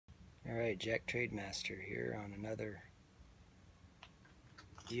Alright, Jack Trademaster here on another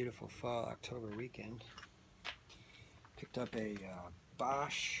beautiful fall October weekend. Picked up a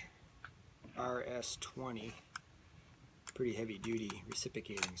Bosch RS20 pretty heavy duty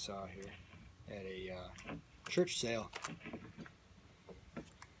reciprocating saw here at a church sale.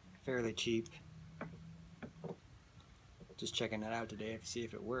 Fairly cheap. Just checking it out today to see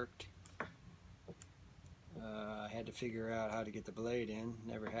if it worked. I had to figure out how to get the blade in.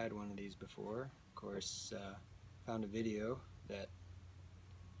 Never had one of these before. Of course, found a video that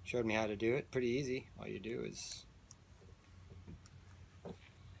showed me how to do it. Pretty easy. All you do is,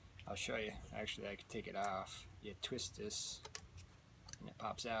 I'll show you. Actually, I could take it off. You twist this and it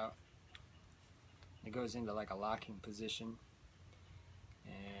pops out. It goes into like a locking position,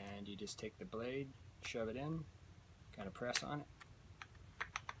 and you just take the blade, shove it in, kind of press on it,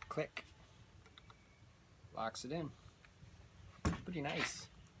 click, locks it in. Pretty nice.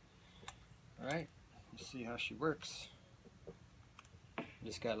 Alright, let's see how she works.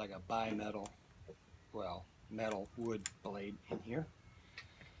 Just got like a bi-metal, well, metal wood blade in here.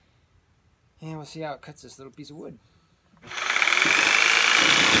 And we'll see how it cuts this little piece of wood.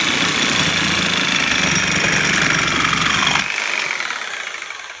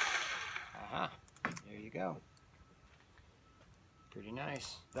 Aha, there you go. Pretty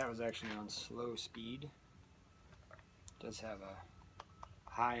nice. That was actually on slow speed. Does have a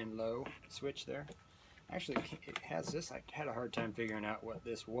high and low switch there. Actually, it has this. I had a hard time figuring out what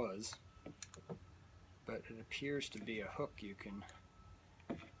this was, but it appears to be a hook. You can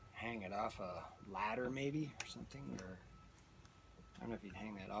hang it off a ladder maybe or something, or I don't know if you'd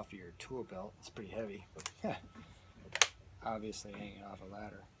hang that off of your tool belt. It's pretty heavy. Obviously hang it off a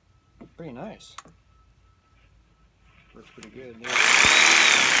ladder. Pretty nice. Works pretty good. There's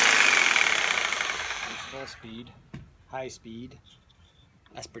full speed. High speed.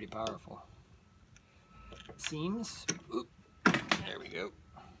 That's pretty powerful. Seams. Oop. There we go.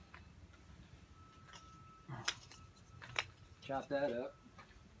 Chop that up.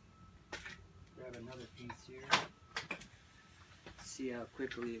 Grab another piece here. See how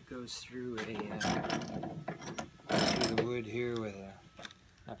quickly it goes through through the wood here with a.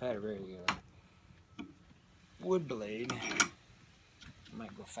 I've had a regular wood blade.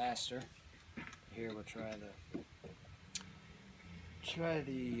 Might go faster. Here we'll try the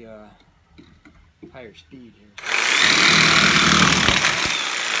higher speed here.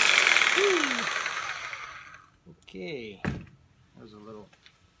 Woo! Okay, that was a little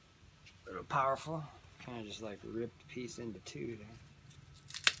powerful. Kind of just like ripped the piece into two there.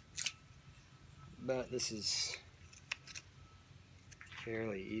 But this is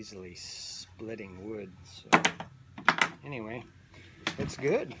fairly easily splitting wood. So anyway, it's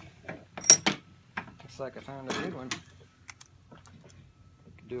good. Looks like I found a good one.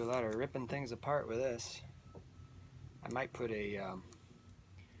 Could do a lot of ripping things apart with this. I might put a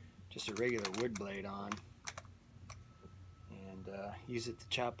just a regular wood blade on and use it to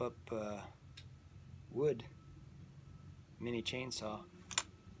chop up wood. Mini chainsaw.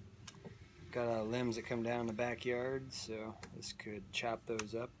 Got limbs that come down the backyard, so this could chop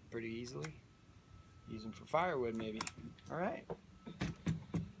those up pretty easily. Use them for firewood maybe. Alright.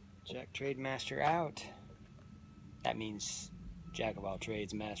 Jack Trademaster out. That means Jack of all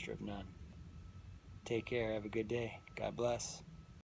trades, master of none. Take care, have a good day. God bless.